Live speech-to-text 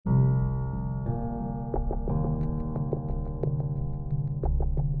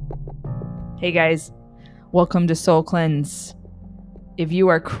Hey guys, welcome to Soul Cleanse. If you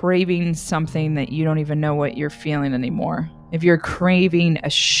are craving something that you don't even know what you're feeling anymore, if you're craving a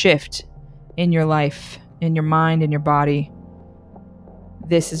shift in your life, in your mind, in your body,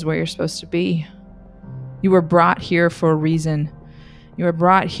 this is where you're supposed to be. You were brought here for a reason. You were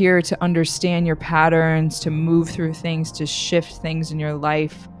brought here to understand your patterns, to move through things, to shift things in your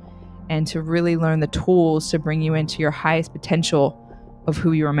life, and to really learn the tools to bring you into your highest potential of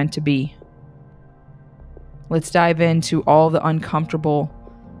who you are meant to be. Let's dive into all the uncomfortable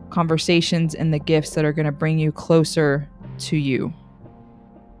conversations and the gifts that are going to bring you closer to you.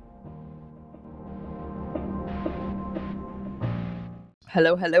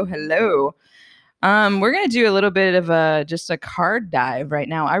 Hello. We're going to do a little bit of just a card dive right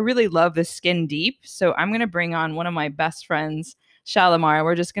now. I really love the Skin Deep, so I'm going to bring on one of my best friends, Shalimar.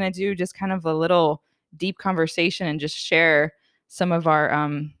 We're just going to do just kind of a little deep conversation and just share some of our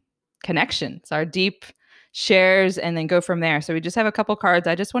connections, our deep shares, and then go from there. So we just have a couple cards.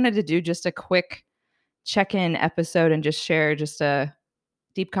 I just wanted to do just a quick check-in episode and just share just a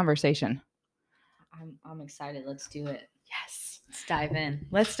deep conversation. I'm excited. Let's do it. Yes. Let's dive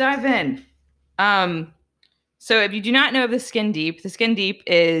in. So if you do not know of the Skin Deep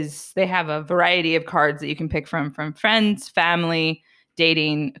is they have a variety of cards that you can pick from friends, family,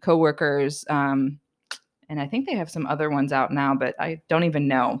 dating, coworkers, and I think they have some other ones out now, but I don't even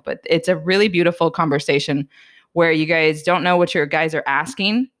know. But it's a really beautiful conversation where you guys don't know what your guys are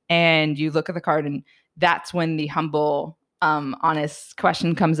asking, and you look at the card, and that's when the humble, honest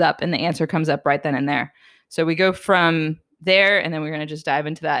question comes up, and the answer comes up right then and there. So we go from there, and then we're going to just dive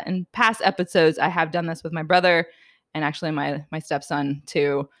into that. In past episodes, I have done this with my brother and actually my stepson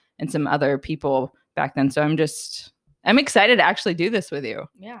too, and some other people back then. So I'm excited to actually do this with you.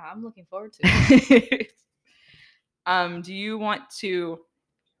 Yeah, I'm looking forward to it. Do you want to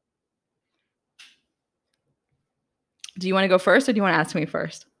go first, or do you want to ask me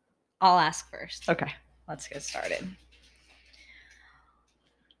first? I'll ask first. Okay. Let's get started.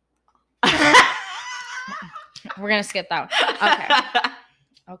 We're going to skip that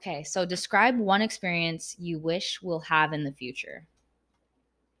one. Okay. So describe one experience you wish we'll have in the future.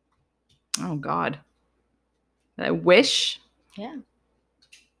 Oh, God. I wish? Yeah.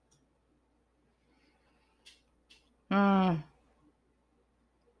 I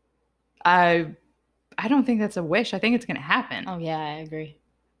don't think that's a wish. I think it's going to happen. Oh, yeah, I agree.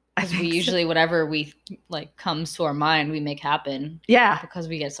 Because we usually, whatever we comes to our mind, we make happen. Yeah. Because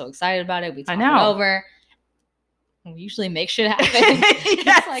we get so excited about it. We talk it over. We usually make shit happen. Yes.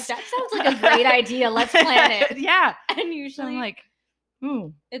 It's like, that sounds like a great idea. Let's plan it. Yeah. And usually I'm like,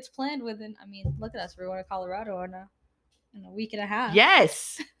 ooh. It's planned within, look at us. We're going to Colorado in a week and a half.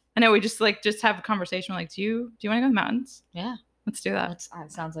 Yes. I know. We just have a conversation. We're like, do you want to go to the mountains? Yeah. Let's do that.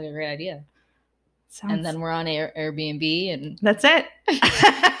 That sounds like a great idea. And then we're on Airbnb and that's it.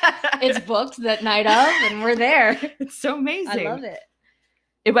 It's booked that night of, and we're there. It's so amazing. I love it.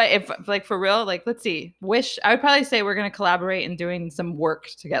 If for real, let's see. Wish I would probably say we're going to collaborate in doing some work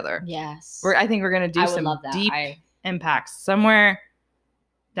together. Yes. I think we're going to do some deep impacts somewhere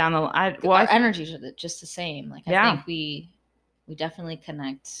down the line. Our energies are just the same. I think we definitely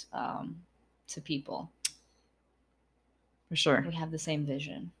connect to people. For sure. We have the same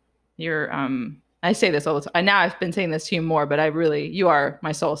vision. You're I say this all the time. Now I've been saying this to you more, but you are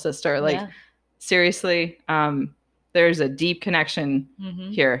my soul sister. Seriously, there's a deep connection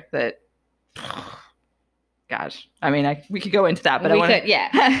here that, gosh, we could go into that, but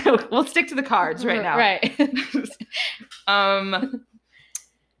we'll stick to the cards right now. Right.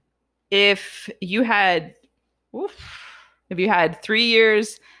 If you had 3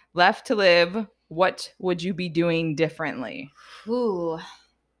 years left to live, what would you be doing differently? Ooh.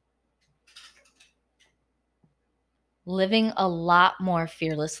 Living a lot more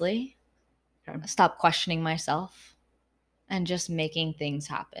fearlessly. Okay. Stop questioning myself and just making things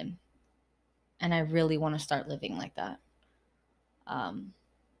happen. And I really want to start living like that.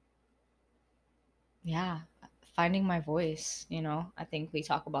 Finding my voice, I think we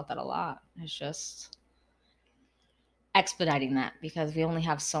talk about that a lot. It's just expediting that because we only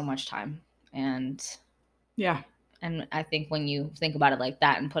have so much time. And I think when you think about it like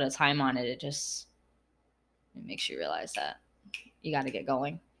that and put a time on it, it makes you realize that you got to get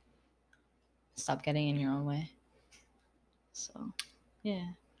going. Stop getting in your own way. So, yeah.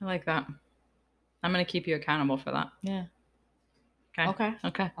 I like that. I'm going to keep you accountable for that. Yeah. Okay.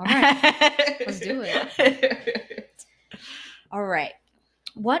 All right. Let's do it. All right.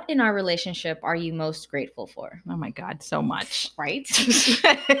 What in our relationship are you most grateful for? Oh my God, so much. Right?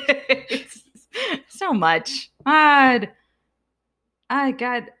 So much. God.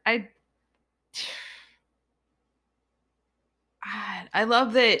 God, I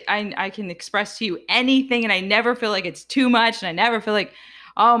love that I can express to you anything and I never feel like it's too much and I never feel like,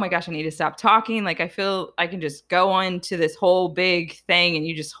 oh my gosh, I need to stop talking. Like I feel I can just go on to this whole big thing and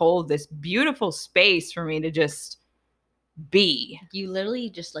you just hold this beautiful space for me to just be. You literally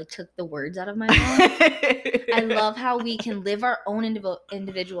just like took the words out of my mouth. I love how we can live our own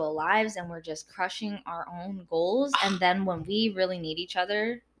individual lives and we're just crushing our own goals. And then when we really need each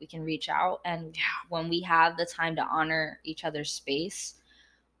other, we can reach out. And when we have the time to honor each other's space,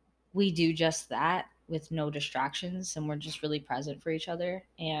 we do just that with no distractions and we're just really present for each other.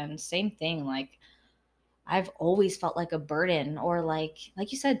 And same thing, like I've always felt like a burden or like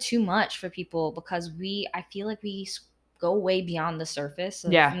you said, too much for people because I feel like we go way beyond the surface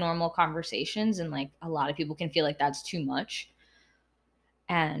of normal conversations. And like a lot of people can feel like that's too much.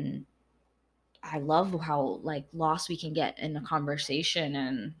 And I love how like lost we can get in a conversation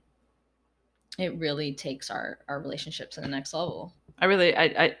and it really takes our relationship to the next level.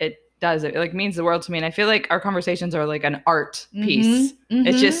 It does. It like means the world to me. And I feel like our conversations are like an art piece. Mm-hmm.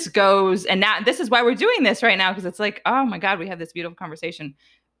 It just goes, and now this is why we're doing this right now. Because it's like, oh my God, we have this beautiful conversation.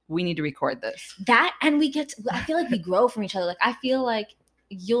 We need to record this. And I feel like we grow from each other. Like, I feel like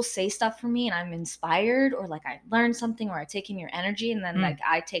you'll say stuff for me and I'm inspired or like I learned something or I take in your energy. And then like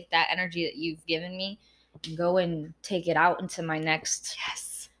I take that energy that you've given me and go and take it out into my next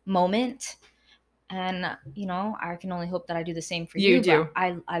moment. And, you know, I can only hope that I do the same for you. You do.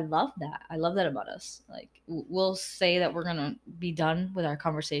 I love that. I love that about us. Like, we'll say that we're going to be done with our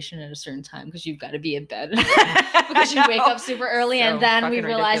conversation at a certain time because you've got to be in bed. Because you wake up super early so and then we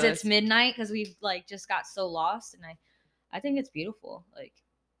realize it's midnight because we've, like, just got so lost. And I think it's beautiful. Like,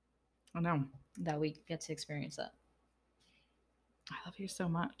 I know. That we get to experience that. I love you so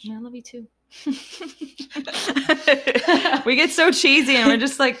much. Yeah, I love you too. We get so cheesy and we're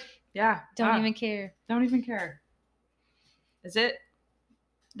just like, yeah. Don't even care. Don't even care. Is it?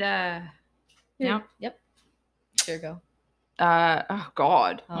 Yep. Sure, go. Oh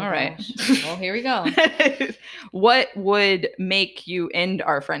God. Oh, all right. Well, here we go. What would make you end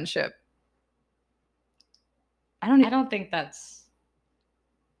our friendship? I don't think that's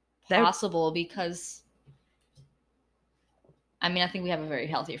possible because I mean, I think we have a very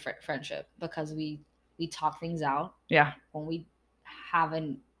healthy friendship because we talk things out. Yeah. When we have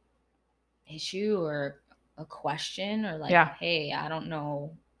an issue or a question or like, hey, I don't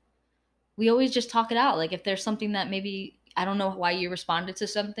know. We always just talk it out. Like if there's something that maybe I don't know why you responded to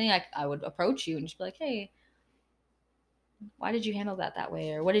something, I would approach you and just be like, hey, why did you handle that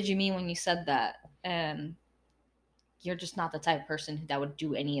way? Or what did you mean when you said that? And you're just not the type of person that would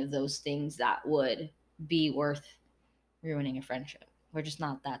do any of those things that would be worth ruining a friendship. We're just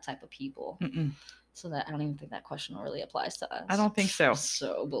not that type of people. Mm-mm. So that I don't even think that question really applies to us. I don't think so.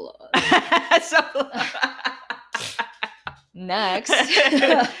 So below. Next.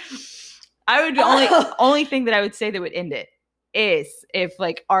 I would only thing that I would say that would end it is if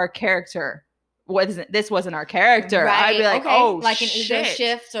like our character wasn't our character. Right. I'd be like, oh, like an ego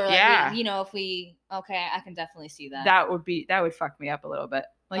shift or like if we I can definitely see that. That would fuck me up a little bit.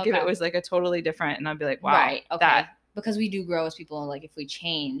 Like if it was like a totally different and I'd be like, wow. Right. Okay. Because we do grow as people, like if we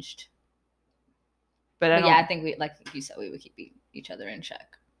changed. But I think we, like you said, we would keep each other in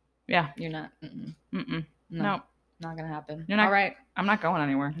check. Yeah. You're not. No. Not gonna happen. You're not. All right. I'm not going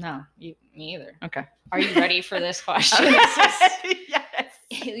anywhere. No, me either. Okay. Are you ready for this question? Yes.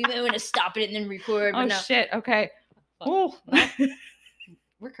 We might want to stop it and then record. Oh, shit. Okay. Oh.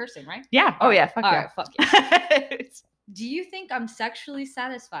 We're cursing, right? Yeah. Oh, yeah. Fuck yeah. Fuck yeah. Do you think I'm sexually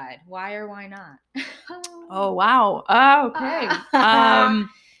satisfied? Why or why not? Oh, wow. Oh, okay.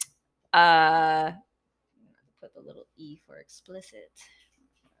 Put the little E for explicit.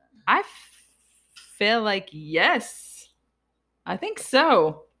 I feel like yes. I think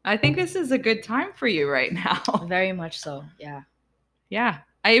so. I think this is a good time for you right now. Very much so. Yeah. Yeah.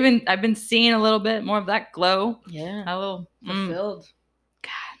 I've been seeing a little bit more of that glow. Yeah. A little fulfilled.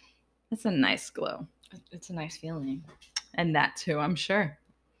 God, it's a nice glow. It's a nice feeling. And that too, I'm sure.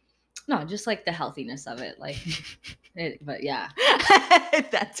 No, just like the healthiness of it. Like but yeah.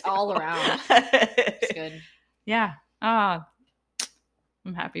 That's all around. It's good. Yeah. I'm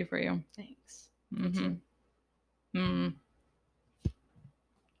happy for you. Thanks. Mm-hmm.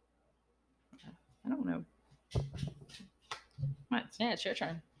 I don't know. What? Yeah, it's your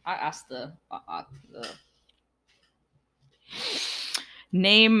turn. I asked the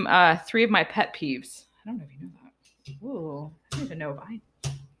Name 3 of my pet peeves. I don't know if you know that. Ooh. I don't even know if I.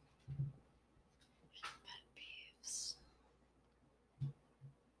 Pet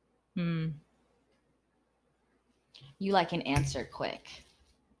peeves. You like an answer quick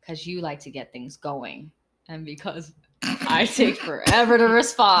because you like to get things going, and because I take forever to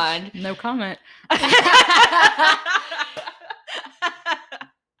respond. No comment.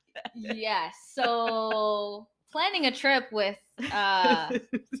 Yes. So planning a trip with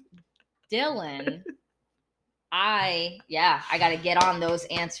Dylan, I gotta get on those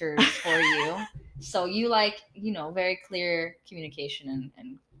answers for you. So you like, very clear communication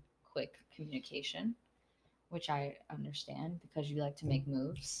and quick communication, which I understand because you like to make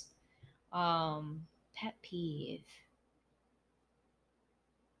moves. Pet peeve.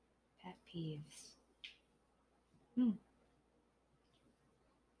 Pet peeves.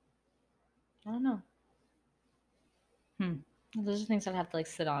 I don't know. Those are things I'd have to like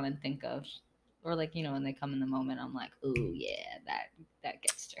sit on and think of. Or like, when they come in the moment, I'm like, ooh, yeah, that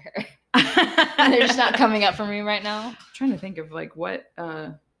gets to her. They're just not coming up for me right now. I'm trying to think of like what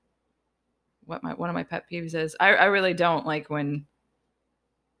one of my pet peeves is. I really don't like when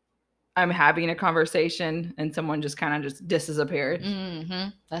I'm having a conversation and someone just kind of just disappeared. Mm-hmm.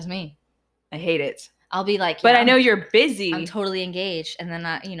 That's me. I hate it. I'll be like, but I know you're busy. I'm totally engaged. And then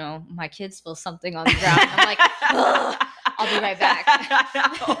my kids spill something on the ground. I'm like, I'll be right back.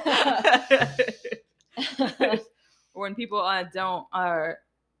 Or when people don't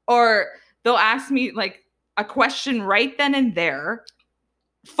or they'll ask me like a question right then and there.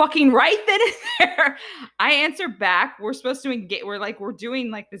 Fucking right then and there. I answer back. We're supposed to engage. We're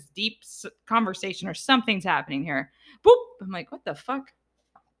doing like this deep conversation or something's happening here. Boop. I'm like, what the fuck?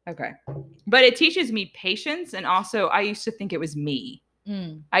 Okay. But it teaches me patience. And also I used to think it was me.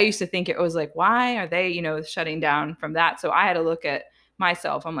 I used to think it was like, why are they, shutting down from that? So I had to look at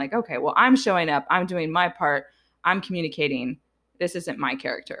myself. I'm like, okay, well, I'm showing up. I'm doing my part. I'm communicating. This isn't my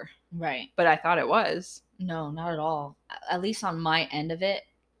character. Right. But I thought it was. No, not at all. At least on my end of it,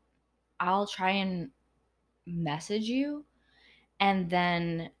 I'll try and message you and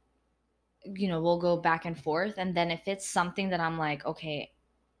then, we'll go back and forth. And then if it's something that I'm like, okay,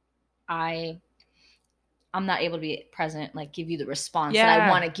 I'm not able to be present, like give you the response that I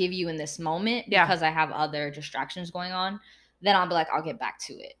want to give you in this moment because I have other distractions going on, then I'll be like, I'll get back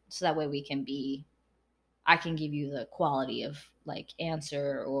to it. So that way I can give you the quality of like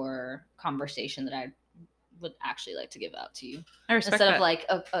answer or conversation that I would actually like to give out to you. I respect instead that. of like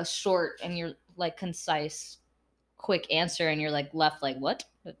a short and you're like concise, quick answer and you're like left like what?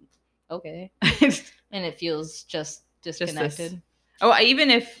 Okay. And it feels just disconnected.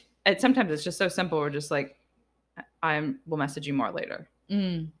 Even if sometimes it's just so simple. We're just like, we'll message you more later.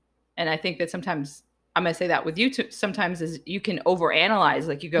 And I think that sometimes I'm going to say that with you too. Sometimes is you can overanalyze,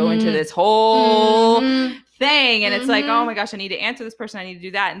 like you go into this whole thing and it's like, oh my gosh, I need to answer this person. I need to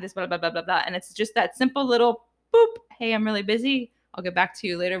do that and this, blah, blah, blah, blah, blah. And it's just that simple little boop. Hey, I'm really busy. I'll get back to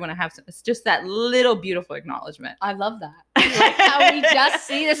you later when I have some. It's just that little beautiful acknowledgement. I love that. Like how we just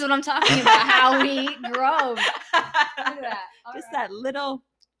see, this is what I'm talking about, how we grow. Look at that. That little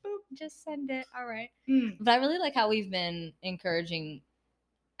boop, just send it. All right. But I really like how we've been encouraging,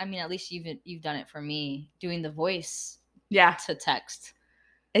 I mean, at least you've done it for me, doing the voice to text.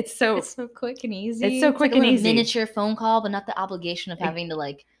 It's so quick and easy. It's so quick and easy. Miniature phone call, but not the obligation of having to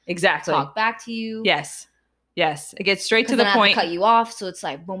like talk back to you. Yes. It gets straight to the point. I have to cut you off, so it's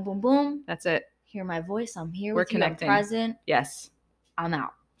like boom, boom, boom. That's it. Hear my voice. I'm here. We're with connecting. You. I'm present. Yes. I'm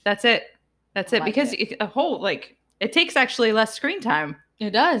out. That's it. Because a whole it takes actually less screen time.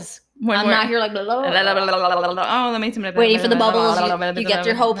 It does. When I'm not here like let me waiting for the bubbles. You get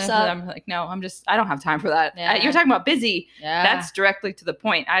your hopes up. I'm like, no, I don't have time for that. You're talking about busy. That's directly to the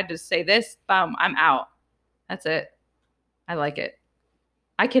point. I just say this, boom, I'm out. That's it. I like it.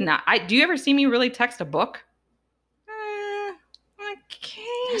 I cannot. Do you ever see me really text a book?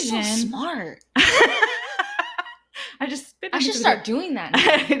 That's so smart. I should start doing that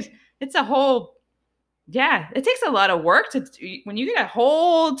now. It's a whole. Yeah, it takes a lot of work when you get a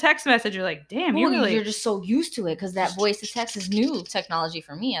whole text message. You're like, damn, you're just so used to it because that voice to text is new technology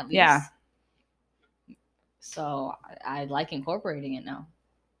for me at least. Yeah. So I like incorporating it now.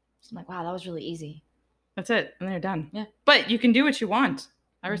 So I'm like, wow, that was really easy. That's it, and they're done. Yeah, but you can do what you want.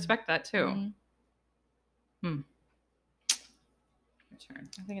 I respect that too. My turn.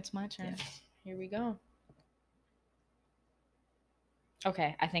 I think it's my turn. Yes. Here we go.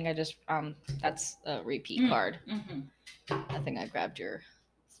 Okay, I think I just that's a repeat card. I think I grabbed your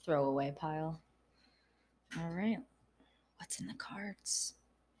throwaway pile. All right. What's in the cards?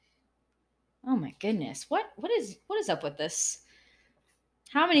 Oh my goodness. What is up with this?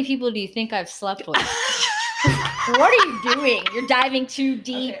 How many people do you think I've slept with? What are you doing? You're diving too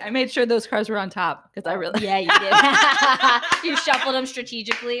deep. Okay, I made sure those cards were on top because I really you did. You shuffled them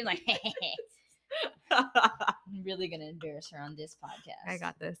strategically. Like, I'm really gonna embarrass her on this podcast. I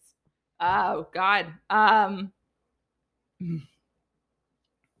got this. Oh God.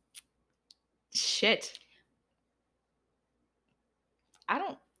 Shit.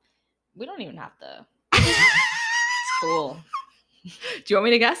 We don't even have to. It's cool. Do you want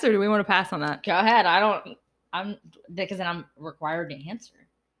me to guess or do we want to pass on that? Go ahead. Because then I'm required to answer.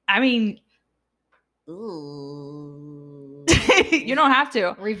 I mean, ooh. You don't have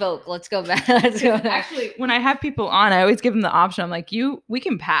to. Revoke. Let's go back. Let's go back. Actually, when I have people on, I always give them the option. I'm like, we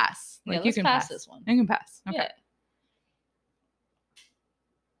can pass. Like, yeah, let's you can pass this one. You can pass. Okay. Yeah.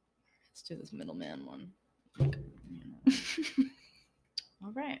 Let's do this middleman one.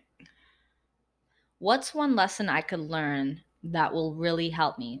 All right. What's one lesson I could learn that will really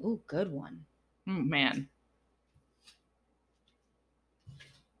help me? Ooh, good one. Oh, man.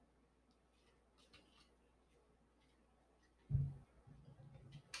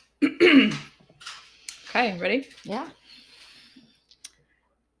 Okay, ready? Yeah.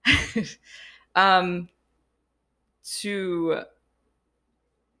 To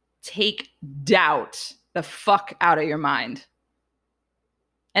take doubt the fuck out of your mind.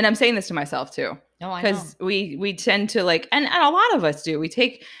 And I'm saying this to myself too. Oh, I know. Because we tend to like, and a lot of us do. We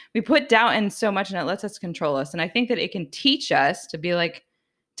put doubt in so much, and it lets us control us. And I think that it can teach us to be like,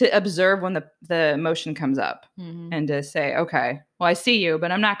 to observe when the emotion comes up, and to say, okay, well, I see you,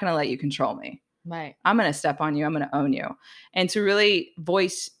 but I'm not going to let you control me. Right. I'm going to step on you. I'm going to own you. And to really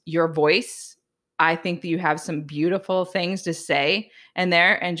voice your voice, I think that you have some beautiful things to say in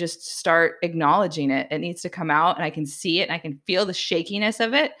there, and just start acknowledging it. It needs to come out, and I can see it and I can feel the shakiness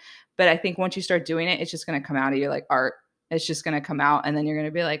of it. But I think once you start doing it, it's just going to come out of you like art. It's just going to come out, and then you're going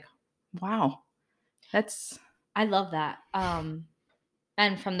to be like, wow, I love that.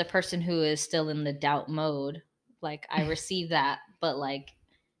 And from the person who is still in the doubt mode, like I receive that, but like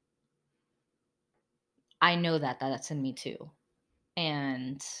I know that that's in me too.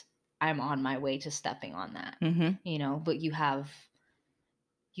 And I'm on my way to stepping on that. But you have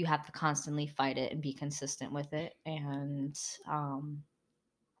to constantly fight it and be consistent with it, and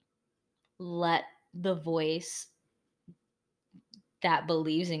let the voice that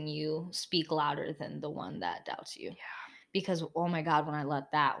believes in you speak louder than the one that doubts you. Yeah. Because oh my God, when I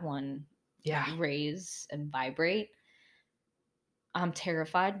let that one raise and vibrate, I'm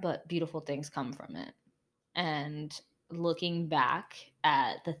terrified, but beautiful things come from it. And looking back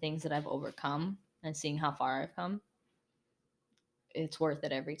at the things that I've overcome and seeing how far I've come, it's worth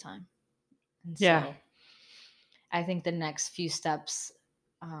it every time. And so I think the next few steps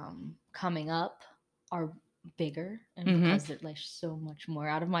coming up are bigger, and because they're like so much more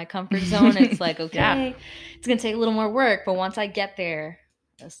out of my comfort zone, it's like, okay, it's gonna take a little more work, but once I get there,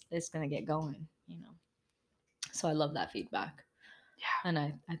 it's gonna get going, so I love that feedback. And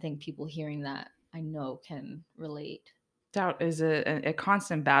I think people hearing that, I know, can relate. Doubt is a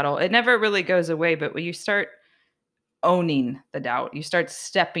constant battle. It never really goes away, but when you start owning the doubt, you start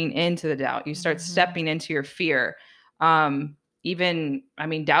stepping into the doubt, you start stepping into your fear. Doubt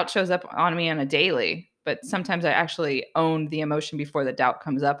shows up on me on a daily, but sometimes I actually own the emotion before the doubt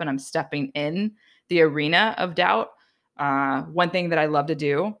comes up, and I'm stepping in the arena of doubt. One thing that I love to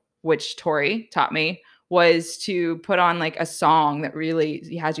do, which Tori taught me, was to put on like a song that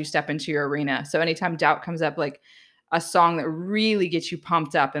really has you step into your arena. So anytime doubt comes up, like a song that really gets you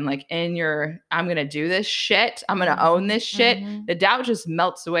pumped up and like in your, I'm going to do this shit. I'm going to own this shit. The doubt just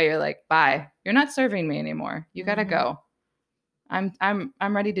melts away. You're like, bye. You're not serving me anymore. You got to go. I'm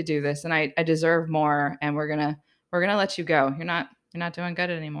ready to do this, and I deserve more, and we're going to let you go. You're not doing good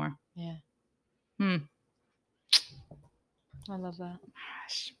anymore. Yeah. I love that.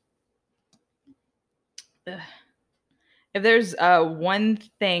 Gosh. If there's one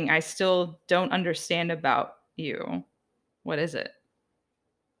thing I still don't understand about you, what is it?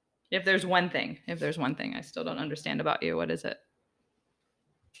 If there's one thing I still don't understand about you, what is it?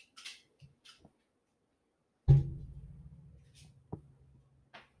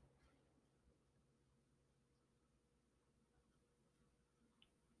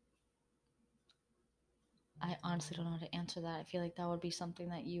 I honestly don't know how to answer that. I feel like that would be something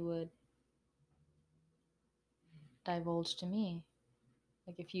that you would divulge to me.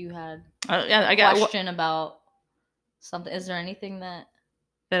 Like if you had a question about something, is there anything that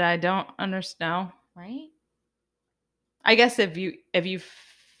I don't understand? Right? I guess if you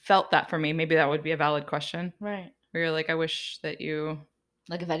felt that for me, maybe that would be a valid question. Right. Where you're like, I wish that you...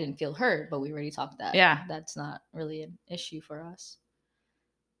 Like if I didn't feel hurt, but we already talked that. Yeah. That's not really an issue for us.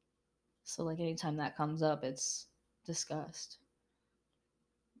 So like anytime that comes up, it's discussed.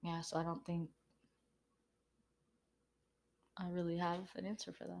 Yeah, so I don't think I really have an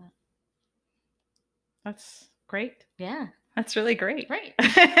answer for that. That's Great. Yeah. That's really great. Right.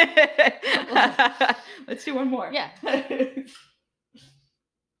 Let's do one more. Yeah. Okay.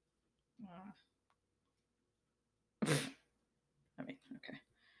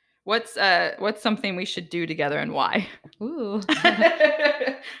 What's something we should do together and why? Ooh.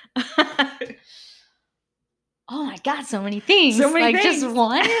 Oh my God, so many things. So many things. Just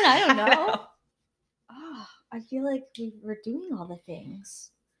one? I don't know. Oh, I feel like we were doing all the things.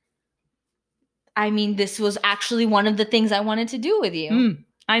 I mean, this was actually one of the things I wanted to do with you.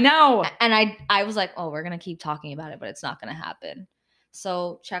 I know. And I was like, oh, we're going to keep talking about it, but it's not going to happen.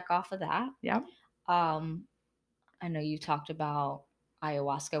 So check off of that. Yeah. I know you talked about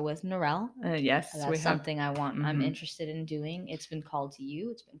ayahuasca with Narelle. Yes. That's something I want. I'm interested in doing. It's been called to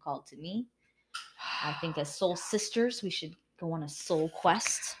you. It's been called to me. I think as soul sisters, we should go on a soul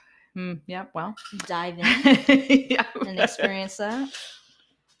quest. Yeah. Well, dive in and experience that.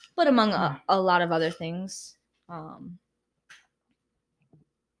 But among a lot of other things, I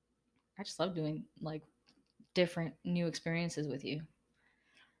just love doing like different new experiences with you.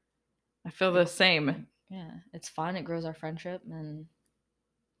 I feel the same. Yeah, it's fun. It grows our friendship, and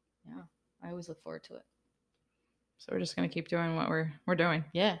yeah, I always look forward to it. So we're just gonna keep doing what we're doing.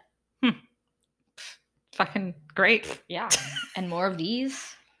 Yeah. Fucking great. Yeah. And more of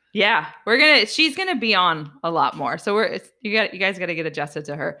these. Yeah, she's gonna be on a lot more. So you guys got to get adjusted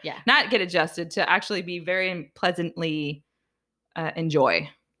to her. Yeah. Not get adjusted to actually be very pleasantly enjoy.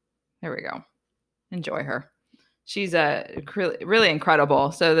 There we go. Enjoy her. She's really, really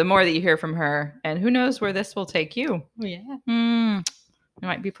incredible. So the more that you hear from her, and who knows where this will take you. Oh, yeah. We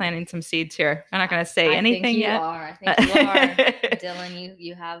might be planting some seeds here. I'm not going to say anything yet. I think you are. Dylan,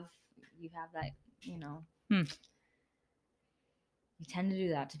 you have that, You tend to do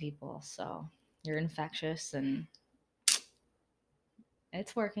that to people. So you're infectious and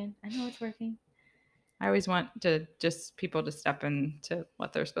it's working. I know it's working. I always want to just people to step into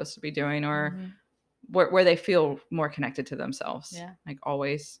what they're supposed to be doing or where they feel more connected to themselves. Yeah. Like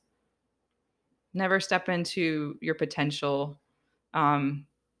always. Never step into your potential.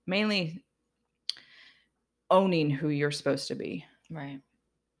 Mainly owning who you're supposed to be. Right.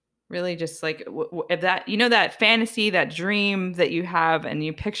 Really just like if that, that fantasy, that dream that you have and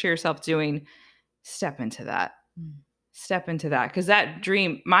you picture yourself doing, step into that. Step into that. Because that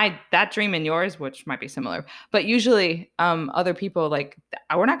dream and yours, which might be similar, but usually other people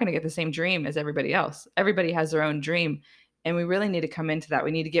we're not going to get the same dream as everybody else. Everybody has their own dream. And we really need to come into that.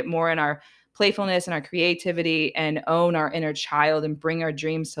 We need to get more in our playfulness and our creativity and own our inner child and bring our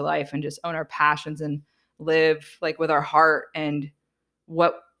dreams to life and just own our passions and live like with our heart and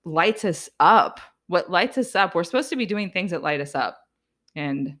what lights us up. We're supposed to be doing things that light us up.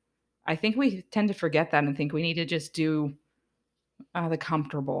 And I think we tend to forget that and think we need to just do the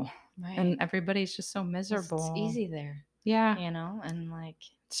comfortable. Right. And everybody's just so miserable. It's easy there. Yeah. And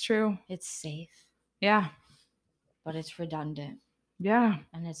it's true. It's safe. Yeah. But it's redundant. Yeah.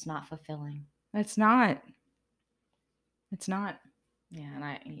 And it's not fulfilling. It's not. Yeah.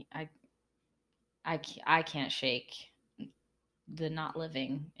 And I can't shake the not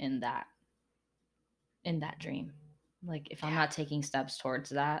living in that dream. Like if I'm not taking steps towards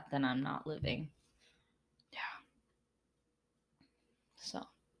that, then I'm not living. Yeah. So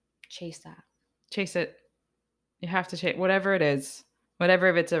chase that. Chase it. You have to chase whatever it is. Whatever,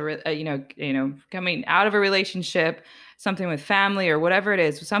 if it's coming out of a relationship, something with family or whatever it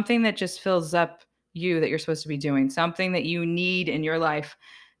is, something that just fills up you that you're supposed to be doing, something that you need in your life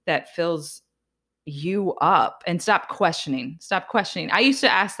that fills you up, and stop questioning. I used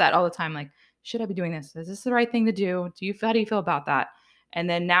to ask that all the time. Like, should I be doing this? Is this the right thing to do? How do you feel about that? And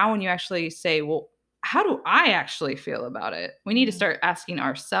then now when you actually say, well, how do I actually feel about it? We need to start asking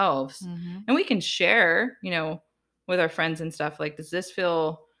ourselves and we can share, with our friends and stuff. Like, does this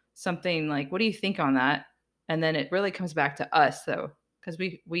feel something like, what do you think on that? And then it really comes back to us though, because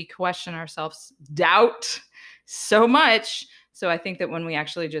we question ourselves, doubt so much. So I think that when we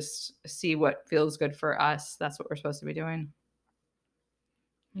actually just see what feels good for us, that's what we're supposed to be doing.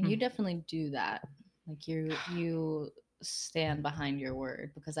 You definitely do that. Like you stand behind your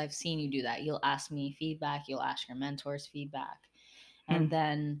word, because I've seen you do that. You'll ask me feedback. You'll ask your mentors feedback. And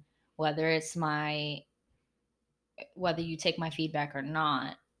then whether you take my feedback or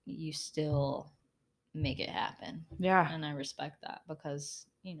not, you still make it happen. Yeah. And I respect that, because,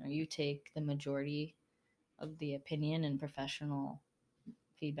 you take the majority of the opinion and professional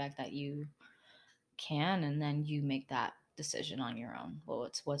feedback that you can, and then you make that decision on your own. Well,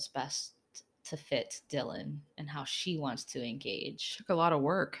 it's what's best to fit Dylan and how she wants to engage. It took a lot of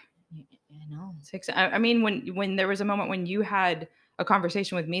work. I know. I mean, when there was a moment when you had a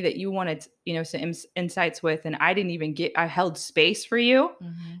conversation with me that you wanted, some insights with, and I didn't even I held space for you,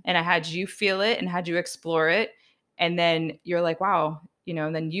 and I had you feel it and had you explore it. And then you're like, wow,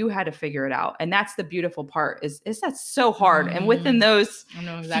 and then you had to figure it out. And that's the beautiful part is that's so hard. And within those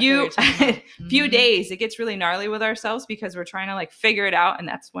few days, it gets really gnarly with ourselves because we're trying to like figure it out. And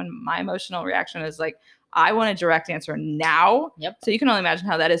that's when my emotional reaction is like, I want a direct answer now. Yep. So you can only imagine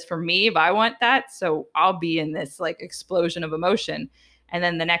how that is for me if I want that. So I'll be in this like explosion of emotion. And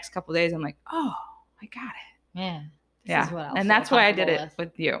then the next couple of days, I'm like, oh, I got it. Yeah. Yeah. And that's why I did it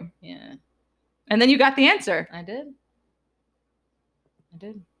with you. Yeah. And then you got the answer. I did.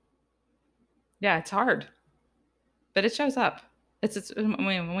 Yeah, it's hard. But it shows up. It's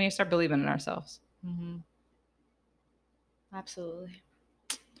when we start believing in ourselves. Absolutely.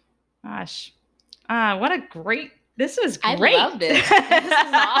 Gosh. What a great, this was great. I loved it. This is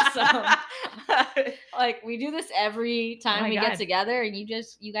awesome. Like we do this every time we get together and you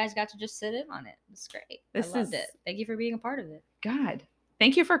guys got to just sit in on it. It's great. I loved it. Thank you for being a part of it. God.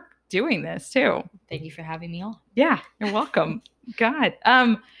 Thank you for doing this too. Thank you for having me on. Yeah, you're welcome. God.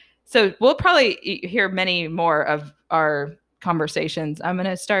 So we'll probably hear many more of our conversations. I'm going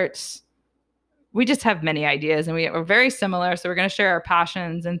to start. We just have many ideas and we're very similar. So we're going to share our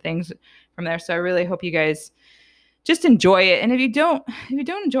passions and things from there. So I really hope you guys just enjoy it. And if you don't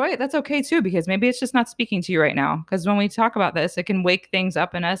enjoy it, that's okay too, because maybe it's just not speaking to you right now. Because when we talk about this, it can wake things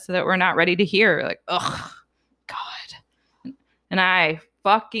up in us so that we're not ready to hear. Like, oh, God. And I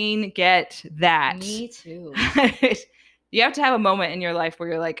fucking get that. Me too. You have to have a moment in your life where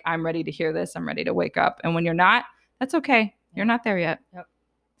you're like, I'm ready to hear this. I'm ready to wake up. And when you're not, that's okay. You're not there yet. Yep.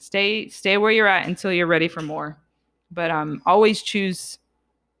 Stay where you're at until you're ready for more. But always choose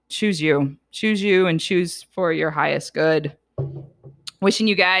you and choose for your highest good. Wishing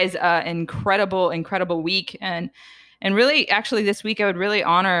you guys an incredible week. And really, actually this week, I would really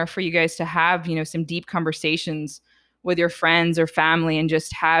honor for you guys to have, some deep conversations with your friends or family and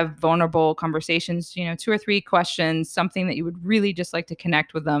just have vulnerable conversations, 2 or 3 questions, something that you would really just like to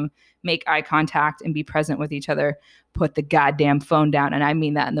connect with them, make eye contact and be present with each other, put the goddamn phone down. And I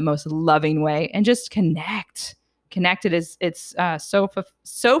mean that in the most loving way, and just connect. Connected it's so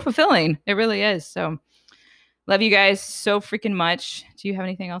fulfilling. It really is. So love you guys so freaking much. Do you have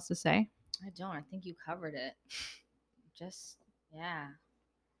anything else to say? I don't. I think you covered it. Just,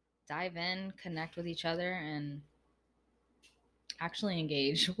 dive in, connect with each other, and actually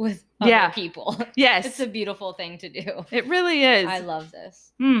engage with other people. Yes. It's a beautiful thing to do. It really is. I love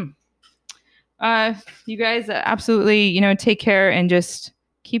this. You guys absolutely, take care and just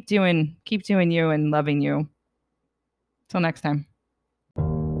keep doing you and loving you. Till next time.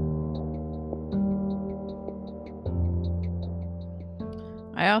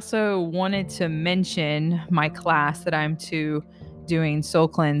 I also wanted to mention my class that I'm doing Soul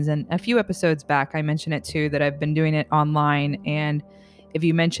Cleanse. And a few episodes back, I mentioned it too, that I've been doing it online. And if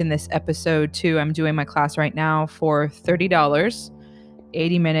you mention this episode too, I'm doing my class right now for $30,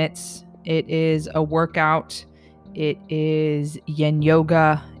 80 minutes. It is a workout. It is yin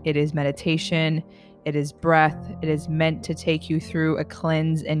yoga. It is meditation. It is breath. It is meant to take you through a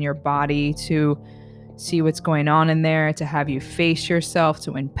cleanse in your body, to see what's going on in there, to have you face yourself,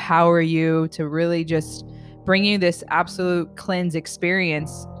 to empower you, to really just bring you this absolute cleanse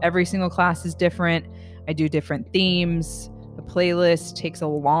experience. Every single class is different. I do different themes. The playlist takes a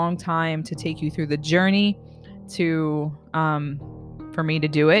long time to take you through the journey for me to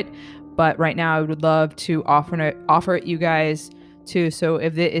do it. But right now I would love to offer it you guys too. So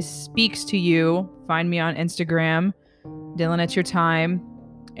if it speaks to you, find me on Instagram, Dylan It's Your Time,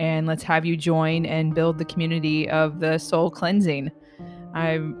 and let's have you join and build the community of the soul cleansing.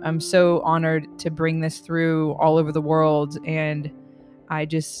 I'm so honored to bring this through all over the world, and I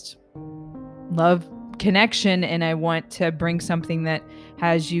just love connection, and I want to bring something that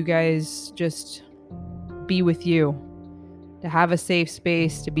has you guys just be with you, to have a safe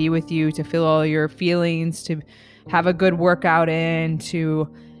space to be with you, to feel all your feelings, to have a good workout in, to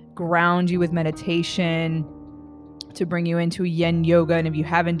ground you with meditation, to bring you into yin yoga. And if you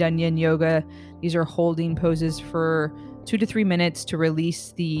haven't done yin yoga, these are holding poses for 2 to 3 minutes to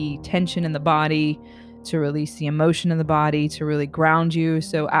release the tension in the body, to release the emotion in the body, to really ground you.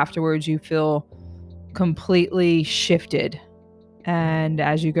 So afterwards you feel completely shifted. And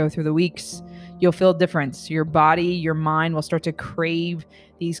as you go through the weeks, you'll feel a difference. Your body, your mind will start to crave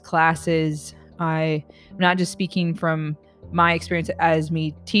these classes. I'm not just speaking from my experience as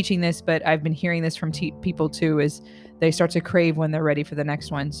me teaching this, but I've been hearing this from people too, is they start to crave when they're ready for the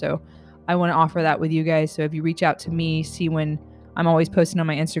next one. So I want to offer that with you guys. So if you reach out to me, see when I'm always posting on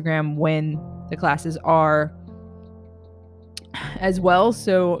my Instagram when the classes are. as well.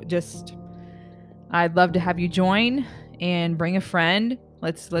 So just, I'd love to have you join and bring a friend.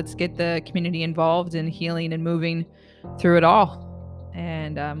 Let's get the community involved in healing and moving through it all.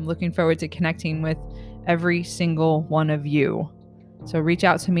 And I'm looking forward to connecting with every single one of you. So reach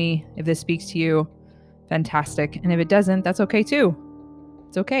out to me if this speaks to you. Fantastic. And if it doesn't, that's okay too.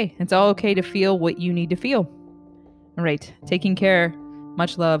 It's okay. It's all okay to feel what you need to feel. All right. Taking care.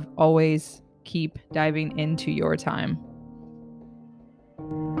 Much love. Always keep diving into your time.